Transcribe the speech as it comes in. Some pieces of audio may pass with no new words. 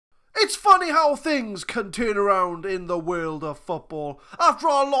It's funny how things can turn around in the world of football. After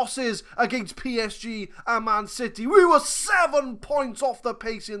our losses against PSG and Man City, we were 7 points off the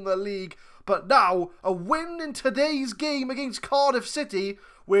pace in the league. But now, a win in today's game against Cardiff City,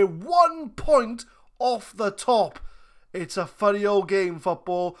 we're 1 point off the top. It's a funny old game,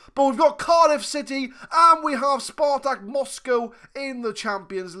 football, but we've got Cardiff City and we have Spartak Moscow in the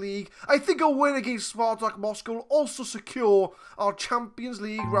Champions League. I think a win against Spartak Moscow will also secure our Champions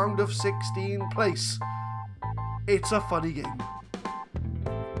League round of 16 place. It's a funny game.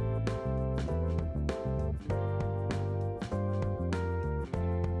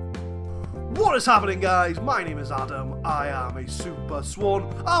 What is happening, guys? My name is Adam, I am a Super Swan,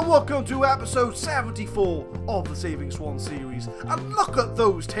 and welcome to episode 74 of the Saving Swans series. And look at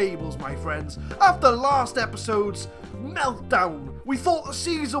those tables, my friends. After last episode's meltdown, we thought the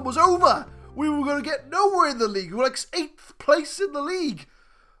season was over. We were going to get nowhere in the league. We were like 8th place in the league.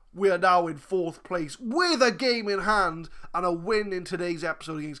 We are now in 4th place with a game in hand, and a win in today's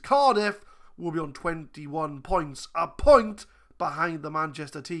episode against Cardiff. We'll be on 21 points, a point behind the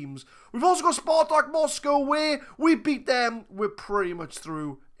Manchester teams. We've also got Spartak Moscow, where we beat them. We're pretty much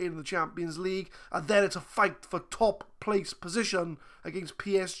through in the Champions League, and then it's a fight for top place position against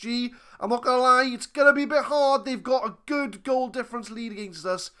PSG. I'm not gonna lie, it's gonna be a bit hard. They've got a good goal difference lead against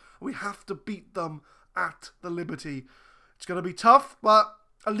us. We have to beat them at the Liberty. It's gonna be tough, but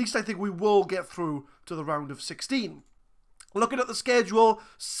at least I think we will get through to the round of 16. Looking at the schedule,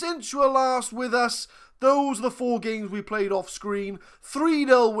 since you were last with us, those are the 4 games we played off screen.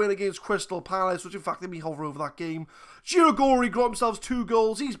 3-0 win against Crystal Palace, which in fact, let me hover over that game. Girigori got himself 2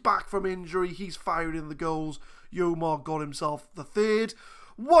 goals. He's back from injury. He's fired in the goals. Yomar got himself the 3rd.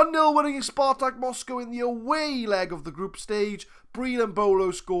 1-0 win against Spartak Moscow in the away leg of the group stage. Breen and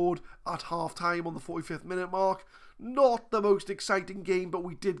Bolo scored at half-time on the 45th minute mark. Not the most exciting game, but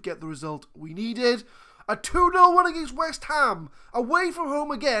we did get the result we needed. A 2-0 win against West Ham. Away from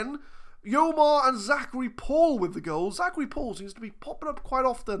home again. Yomar and Zachary Paul with the goals. Zachary Paul seems to be popping up quite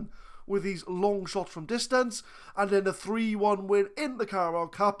often with these long shots from distance. And then a 3-1 win in the Carabao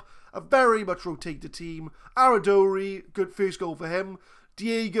Cup. A very much rotated team. Aradori, good first goal for him.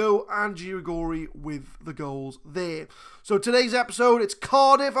 Diego and Girigori with the goals there. So today's episode, it's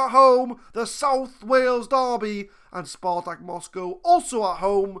Cardiff at home, the South Wales derby, and Spartak Moscow also at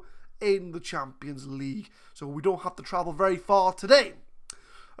home in the Champions League. So we don't have to travel very far today.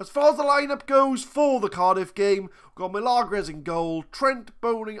 As far as the lineup goes for the Cardiff game, we've got Milagres in goal, Trent,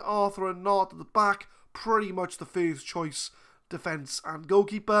 Boning, Arthur and Nart at the back, pretty much the first choice defence and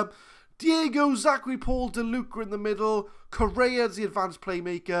goalkeeper. Diego, Zachary Paul, De Luca in the middle, Correa is the advanced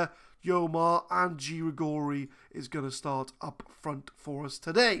playmaker, Yomar and Girigori is going to start up front for us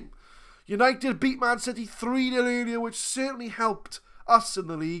today. United beat Man City 3-0 earlier, which certainly helped us in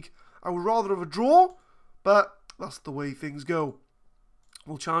the league. I would rather have a draw, but that's the way things go.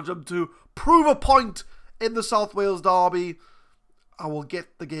 We'll challenge them to prove a point in the South Wales derby. I will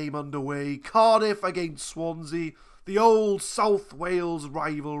get the game underway. Cardiff against Swansea, the old South Wales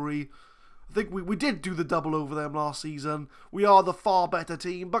rivalry. I think we did do the double over them last season. We are the far better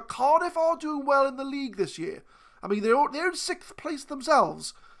team, but Cardiff are doing well in the league this year. I mean, they're in 6th place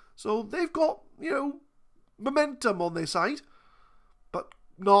themselves, so they've got, momentum on their side. But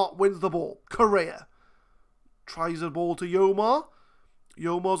Nart wins the ball. Correa tries the ball to Yomar.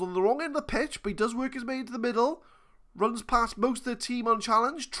 Yomar's on the wrong end of the pitch, but he does work his way into the middle. Runs past most of the team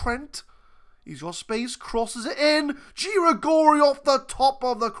unchallenged. Trent, he's got space, crosses it in. Girigori off the top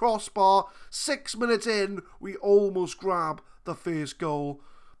of the crossbar. 6 minutes in, we almost grab the first goal.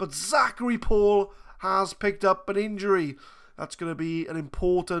 But Zachary Paul has picked up an injury. That's going to be an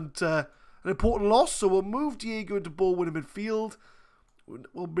important loss. So we'll move Diego into ball winning midfield.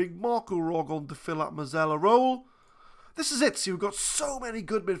 We'll bring Marco Rog on to fill that Mazzella role. This is it. See, we've got so many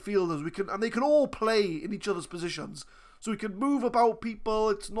good midfielders. And they can all play in each other's positions. So we can move about people.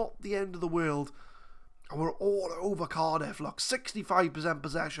 It's not the end of the world. And we're all over Cardiff. Look, 65%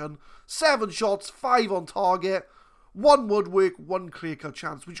 possession, 7 shots, 5 on target, 1 woodwork, 1 clear-cut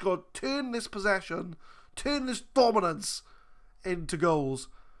chance. We just got to turn this possession, turn this dominance into goals.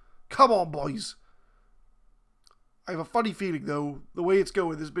 Come on, boys. I have a funny feeling, though, the way it's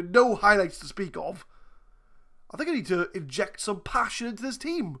going, there's been no highlights to speak of. I think I need to inject some passion into this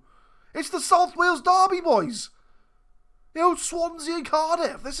team. It's the South Wales derby, boys. Swansea and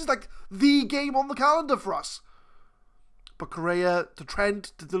Cardiff. This is like the game on the calendar for us. But Correa to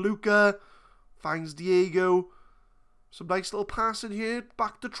Trent, to De Luca, finds Diego. Some nice little pass in here,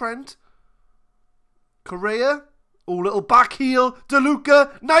 back to Trent. Correa, little back heel, De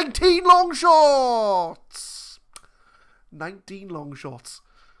Luca, 19 long shots. 19 long shots.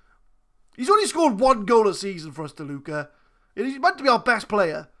 He's only scored 1 goal a season for us, DeLuca. He's meant to be our best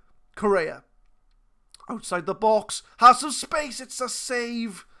player. Correa. Outside the box. Has some space. It's a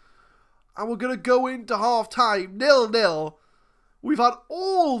save. And we're going to go into half-time. 0-0. We've had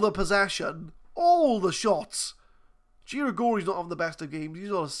all the possession. All the shots. Girigori's not having the best of games.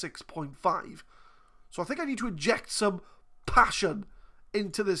 He's on a 6.5. So I think I need to inject some passion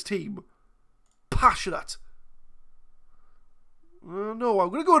into this team. Passionate. No, I'm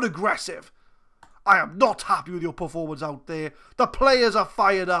going to go aggressive. I am not happy with your performance out there. The players are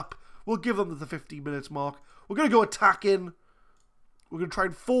fired up. We'll give them the 15 minutes mark. We're going to go attacking. We're going to try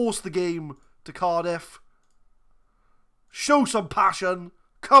and force the game to Cardiff. Show some passion.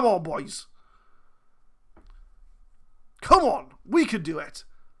 Come on, boys. Come on. We can do it.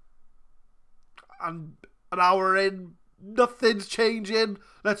 And an hour in, nothing's changing.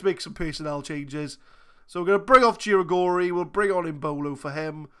 Let's make some personnel changes. So we're going to bring off Girigori. We'll bring on Mbolo for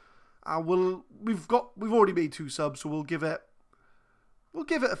him. And we've already made 2 subs, so we'll give it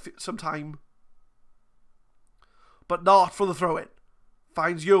some time. But not for the throw-in.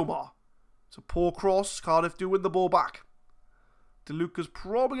 Finds Yomar. It's a poor cross. Cardiff do win the ball back. DeLuca's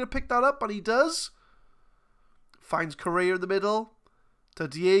probably going to pick that up, and he does. Finds Correa in the middle. To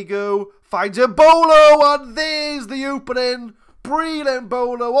Diego. Finds Mbolo, and there's the opening. Breel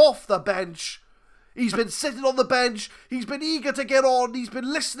Mbolo off the bench. He's been sitting on the bench. He's been eager to get on. He's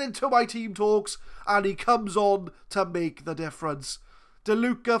been listening to my team talks. And he comes on to make the difference.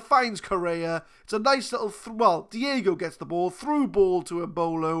 DeLuca finds Correa. It's a nice little... Diego gets the ball. Through ball to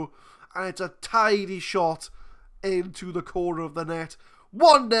Mbolo. And it's a tidy shot into the corner of the net.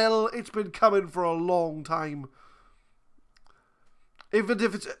 1-0. It's been coming for a long time.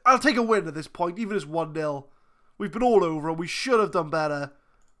 I'll take a win at this point. Even if it's 1-0. We've been all over and we should have done better.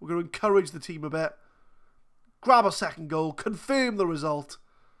 We're going to encourage the team a bit. Grab a second goal. Confirm the result.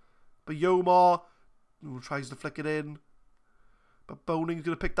 But Yomar tries to flick it in. But Boning's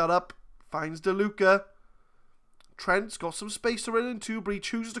going to pick that up. Finds DeLuca. Trent's got some space to run into, but he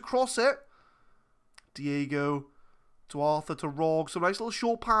chooses to cross it. Diego to Arthur to Rog. Some nice little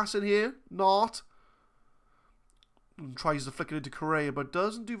short pass in here. Not. And tries to flick it into Correa, but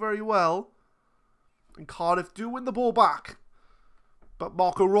doesn't do very well. And Cardiff do win the ball back. But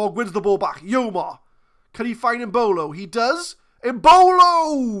Marco Rog wins the ball back. Yomar. Can he find Mbolo? He does.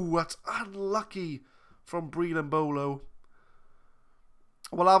 Mbolo! That's unlucky from Breel Mbolo.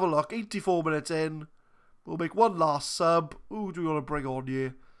 We'll have a look. 84 minutes in. We'll make one last sub. Who do we want to bring on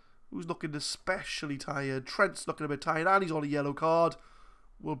here? Who's looking especially tired? Trent's looking a bit tired and he's on a yellow card.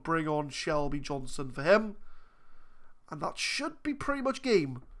 We'll bring on Shelby Johnson for him. And that should be pretty much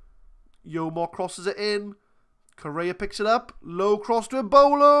game. Yomar crosses it in. Correa picks it up. Low cross to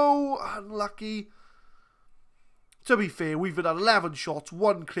Mbolo. Unlucky. To be fair, we've had 11 shots,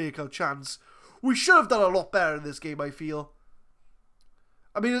 1 clear-cut chance. We should have done a lot better in this game, I feel.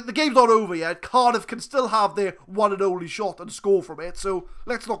 I mean, the game's not over yet. Cardiff can still have their one and only shot and score from it, so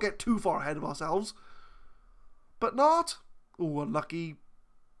let's not get too far ahead of ourselves. But not. Oh, unlucky.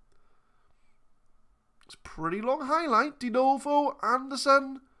 It's a pretty long highlight. De Novo,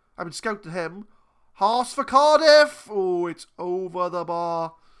 Anderson. I've been scouting him. Haas for Cardiff. Oh, it's over the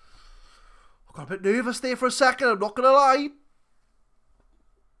bar. I got a bit nervous there for a second, I'm not going to lie.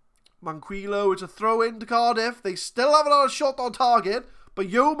 Manquillo, it's a throw in to Cardiff. They still haven't had a shot on target. But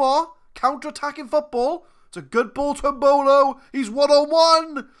Yomar, counter-attacking football. It's a good ball to Mbolo. He's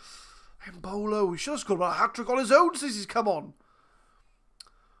 1-on-1. Mbolo, he should have scored a hat-trick on his own since he's come on.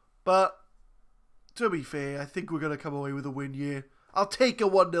 But, to be fair, I think we're going to come away with a win here. I'll take a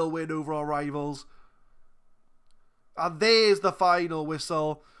 1-0 win over our rivals. And there's the final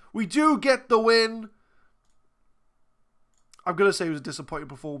whistle. We do get the win. I'm going to say it was a disappointing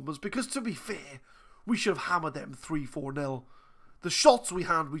performance because, to be fair, we should have hammered them 3-4-0. The shots we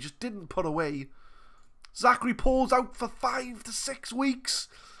had, we just didn't put away. Zachary Paul's out for 5 to 6 weeks.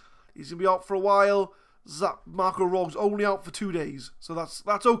 He's going to be out for a while. Marco Rog's only out for 2 days. So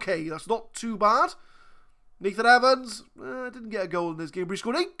that's okay. That's not too bad. Nathan Evans didn't get a goal in this game. But he's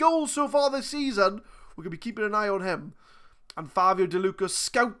scored 8 goals so far this season. We're going to be keeping an eye on him. And Fabio De Luca,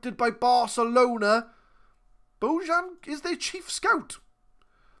 scouted by Barcelona. Bojan is their chief scout.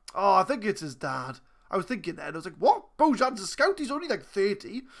 Oh, I think it's his dad. I was thinking then, I was like, what? Bojan's a scout? He's only like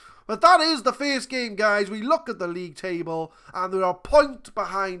 30. But that is the first game, guys. We look at the league table, and they're a point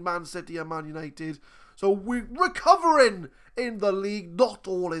behind Man City and Man United. So we're recovering in the league. Not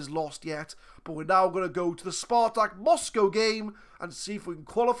all is lost yet. But we're now going to go to the Spartak Moscow game and see if we can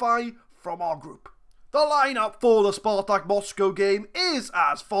qualify from our group. The lineup for the Spartak Moscow game is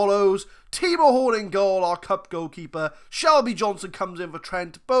as follows. Timo Horn in goal, our cup goalkeeper. Shelby Johnson comes in for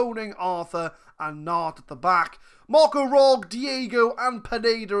Trent, Boning, Arthur and Nart at the back. Marco Rog, Diego and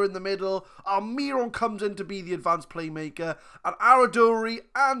Pineda in the middle. Almiron comes in to be the advanced playmaker. And Aradori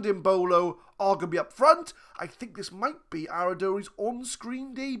and Imbolo are going to be up front. I think this might be Aradori's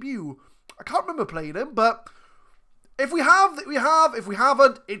on-screen debut. I can't remember playing him, but if we have, we have. If we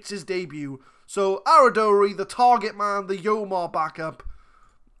haven't, it's his debut. So Aradori, the target man, the Yomar backup.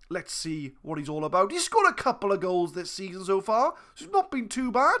 Let's see what he's all about. He's scored a couple of goals this season so far, so it's not been too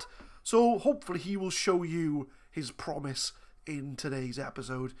bad. So hopefully he will show you his promise in today's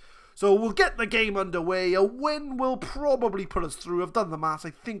episode. So we'll get the game underway. A win will probably put us through. I've done the maths. I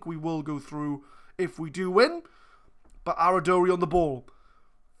think we will go through if we do win. But Aradori on the ball.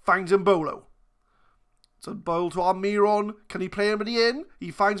 Finds Imbolo. So ball to Almiron. Can he play him in?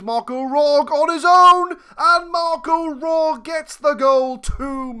 He finds Marco Rog on his own. And Marco Rog gets the goal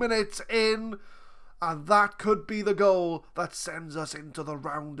 2 minutes in. And that could be the goal that sends us into the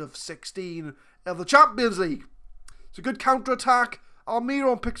round of 16 of the Champions League. It's a good counter-attack.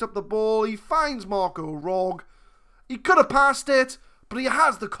 Almiron picks up the ball. He finds Marco Rog. He could have passed it, but he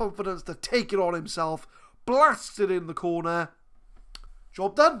has the confidence to take it on himself. Blasts it in the corner.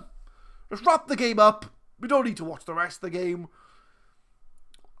 Job done. Let's wrap the game up. We don't need to watch the rest of the game.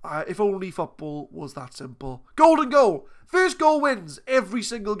 If only football was that simple. Golden goal. First goal wins every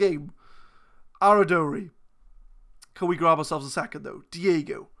single game. Aradori. Can we grab ourselves a second though?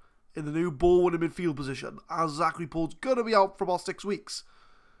 Diego in the new ball winning midfield position, as Zachary Paul's going to be out for about 6 weeks.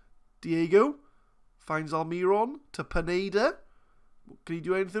 Diego finds Almiron to Pineda. Can he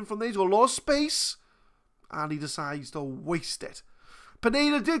do anything from there? He's got a lot of space, and he decides to waste it.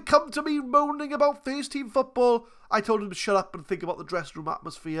 Pineda did come to me moaning about first team football. I told him to shut up and think about the dressing room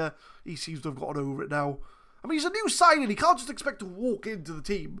atmosphere. He seems to have gotten over it now. I mean, he's a new signing. He can't just expect to walk into the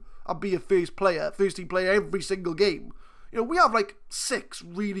team and be a first team player every single game. You know, we have like 6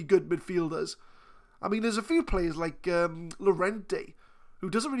 really good midfielders. I mean, there's a few players like Llorente, who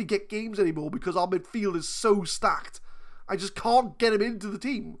doesn't really get games anymore because our midfield is so stacked. I just can't get him into the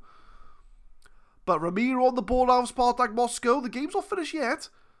team. But Ramiro on the ball now of Spartak Moscow. The game's not finished yet.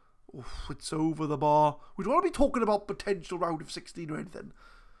 Oof, it's over the bar. We don't want to be talking about potential round of 16 or anything.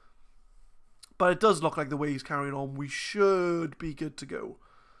 But it does look like the way he's carrying on, we should be good to go.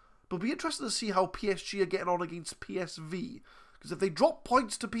 But it'll be interesting to see how PSG are getting on against PSV. Because if they drop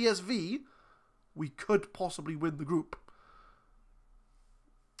points to PSV, we could possibly win the group.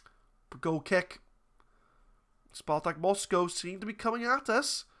 But goal kick. Spartak Moscow seem to be coming at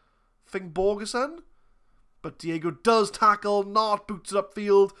us. Fing Borgerson. But Diego does tackle. Nart boots it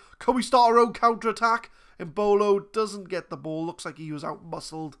upfield. Can we start our own counter-attack? Imbolo doesn't get the ball. Looks like he was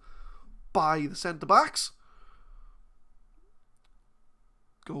out-muscled by the centre-backs.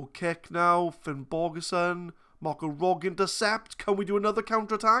 Goal kick now. Finn Borgerson. Marco Rog intercept. Can we do another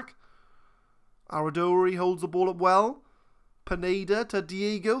counter-attack? Aradori holds the ball up well. Pineda to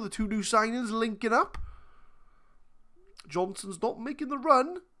Diego. The 2 new signings linking up. Johnson's not making the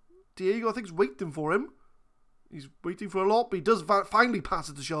run. Diego, I think, is waiting for him. He's waiting for a lot, but he does finally pass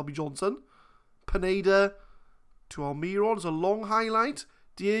it to Shelby Johnson. Pineda to Almiron. It's a long highlight.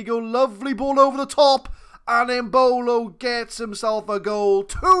 Diego, lovely ball over the top. And Imbolo gets himself a goal.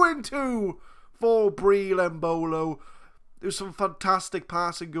 2-2 for Breel Imbolo. There's some fantastic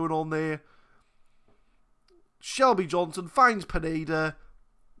passing going on there. Shelby Johnson finds Pineda.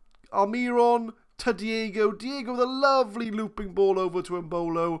 Almiron to Diego. Diego with a lovely looping ball over to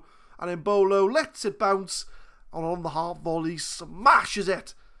Imbolo. And Imbolo lets it bounce. And on the half volley, smashes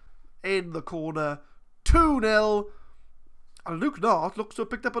it in the corner. 2-0. And Luke Nart looks to have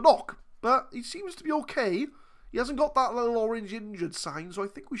picked up a knock. But he seems to be okay. He hasn't got that little orange injured sign, so I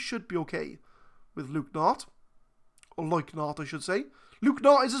think we should be okay with Luke Nart. Or Loic Nart, I should say. Luke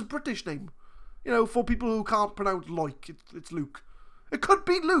Nart is his British name. You know, for people who can't pronounce Loic, it's Luke. It could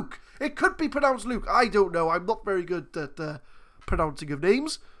be Luke. It could be pronounced Luke. I don't know. I'm not very good at pronouncing of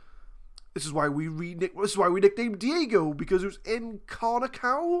names. This is why we nicknamed Diego, because it was in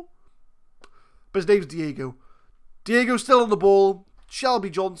Carnicao. But his name's Diego. Diego's still on the ball. Shelby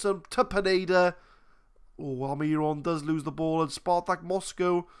Johnson to Pineda. Oh, Almiron does lose the ball. And Spartak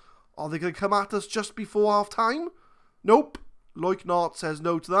Moscow, are they going to come at us just before half time? Nope. Loic Nart says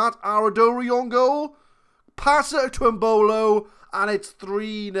no to that. Aradori on goal. Pass it to Imbolo. And it's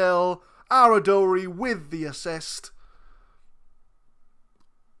 3-0. Aradori with the assist.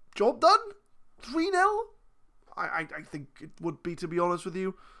 Job done? 3-0? I think it would be, to be honest with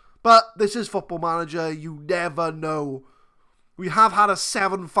you. But this is Football Manager. You never know. We have had a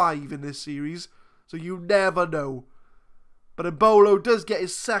 7-5 in this series. So you never know. But Embolo does get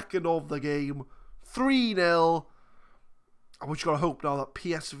his second of the game. 3-0. And we just got to hope now that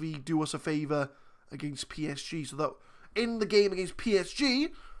PSV do us a favour against PSG. So that in the game against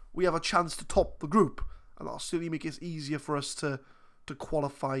PSG, we have a chance to top the group. And that'll certainly make it easier for us to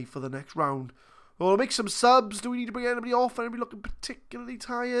qualify for the next round. We'll make some subs. Do we need to bring anybody off? Anybody looking particularly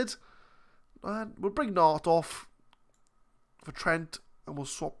tired? We'll bring Nart off for Trent. And we'll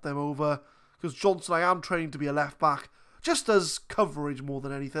swap them over. Because Johnson, I am training to be a left back. Just as coverage more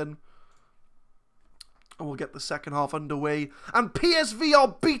than anything. And we'll get the second half underway. And PSV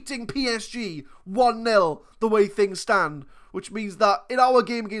are beating PSG 1-0 the way things stand. Which means that in our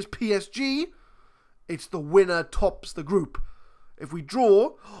game against PSG, it's the winner tops the group. If we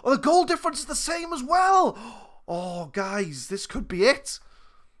draw, the goal difference is the same as well. Oh, guys, this could be it.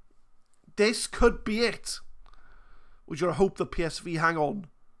 This could be it. We should hope that PSV hang on.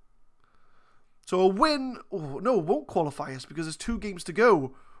 So a win, oh no, it won't qualify us because there's 2 games to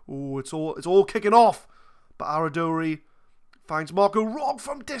go. Oh, it's all kicking off. But Aradori finds Marco Rog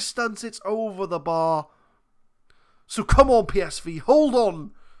from distance. It's over the bar. So come on, PSV, hold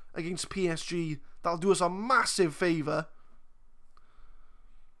on against PSG. That'll do us a massive favour.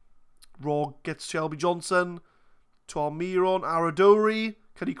 Rog gets Shelby Johnson to Almiron. Aradori,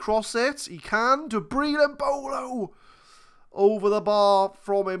 can he cross it? He can. To Breel Embolo. Over the bar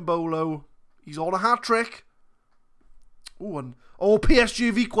from Embolo. He's on a hat-trick. Ooh, and PSG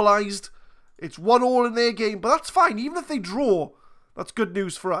have equalised. It's 1-1 in their game, but that's fine. Even if they draw, that's good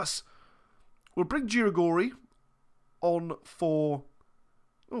news for us. We'll bring Girigori on for...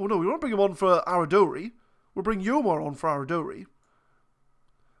 Oh, no, we won't bring him on for Aradori. We'll bring Yomar on for Aradori.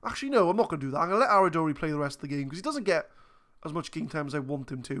 Actually, no, I'm not going to do that. I'm going to let Aradori play the rest of the game because he doesn't get as much game time as I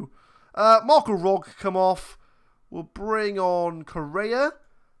want him to. Marco Rog come off. We'll bring on Correa.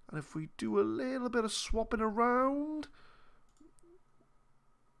 And if we do a little bit of swapping around...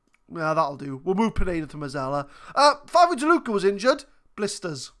 Yeah, that'll do. We'll move Pineda to Mazzella. Fabio De Luca was injured.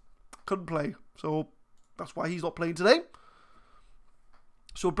 Blisters. Couldn't play. So that's why he's not playing today.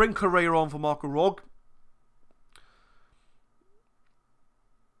 So we'll bring Correa on for Marco Rog.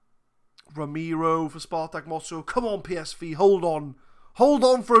 Ramiro for Spartak Moscow. Come on, PSV. Hold on. Hold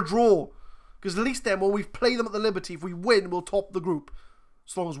on for a draw. Because at least then when we play them at the Liberty, if we win, we'll top the group.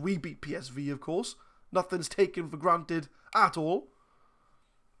 As long as we beat PSV, of course. Nothing's taken for granted at all.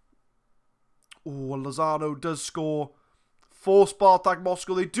 Oh, Lozano does score for Spartak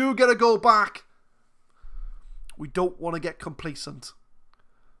Moscow. They do get a goal back. We don't want to get complacent.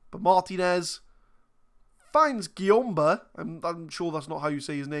 But Martinez finds Guillomba. I'm sure that's not how you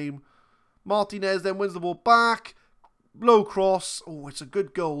say his name. Martinez then wins the ball back. Low cross. Oh, it's a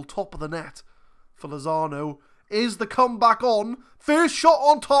good goal. Top of the net for Lozano. Is the comeback on? First shot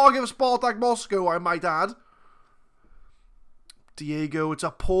on target for Spartak Moscow, I might add. Diego, it's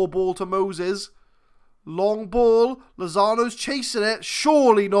a poor ball to Moses. Long ball. Lozano's chasing it.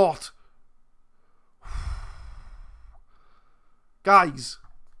 Surely not. Guys,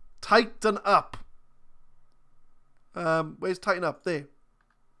 tighten up. Where's tighten up? There.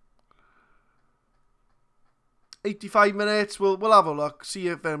 85 minutes. We'll have a look. See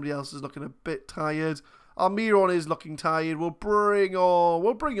if anybody else is looking a bit tired. Almiron is looking tired. We'll bring on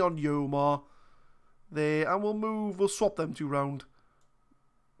Yomar there, and we'll swap them 2 round.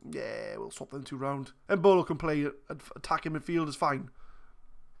 Yeah, we'll swap them 2 round. Embolo can play attacking midfield, is fine.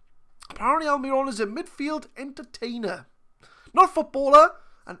 Apparently Almiron is a midfield entertainer. Not footballer,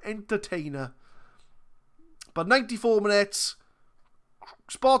 an entertainer. But 94 minutes.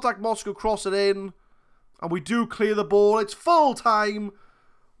 Spartak Moscow cross it in. And we do clear the ball. It's full time.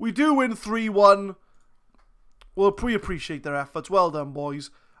 We do win 3-1. We'll appreciate their efforts. Well done,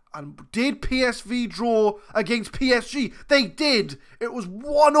 boys. And did PSV draw against PSG? They did. It was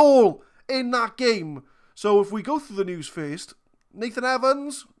 1-1 in that game. So if we go through the news first. Nathan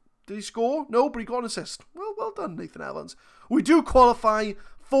Evans, did he score? No, but he got an assist. Well done, Nathan Evans. We do qualify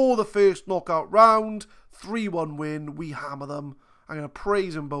for the first knockout round. 3-1 win. We hammer them. I'm going to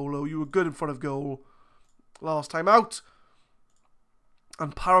praise Embolo. You were good in front of goal last time out.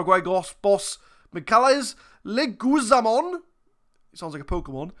 And Paraguay boss Michalis Leguzamon, it sounds like a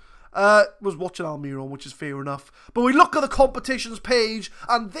Pokemon, was watching Almiron, which is fair enough. But we look at the competitions page,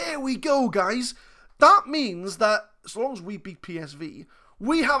 and there we go, guys. That means that as long as we beat PSV,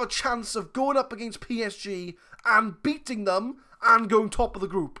 we have a chance of going up against PSG and beating them and going top of the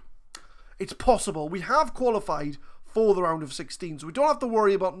group. It's possible. We have qualified for the round of 16, so we don't have to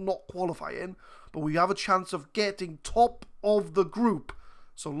worry about not qualifying, but we have a chance of getting top of the group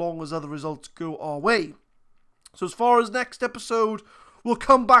so long as other results go our way. So as far as next episode, We'll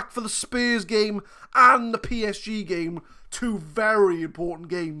come back for the Spurs game and the PSG game. Two very important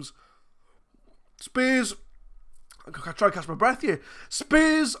games. Spurs, I'm trying to catch my breath here.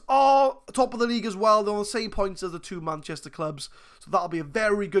 Spurs are top of the league as well. They're on the same points as the two Manchester clubs. So that'll be a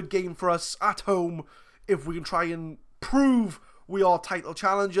very good game for us at home if we can try and prove we are title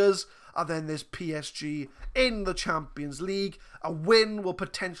challengers. And then there's PSG in the Champions League. A win will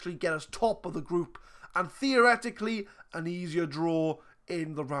potentially get us top of the group and theoretically an easier draw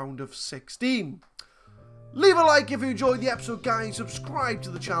in the round of 16. Leave a like if you enjoyed the episode, guys. Subscribe to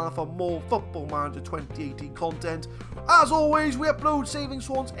the channel for more Football Manager 2018 content. As always, we upload Saving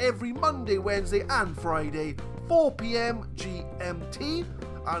Swans every Monday, Wednesday and Friday, 4 PM GMT.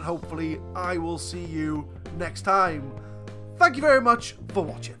 And hopefully I will see you next time. Thank you very much for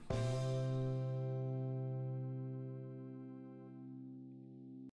watching.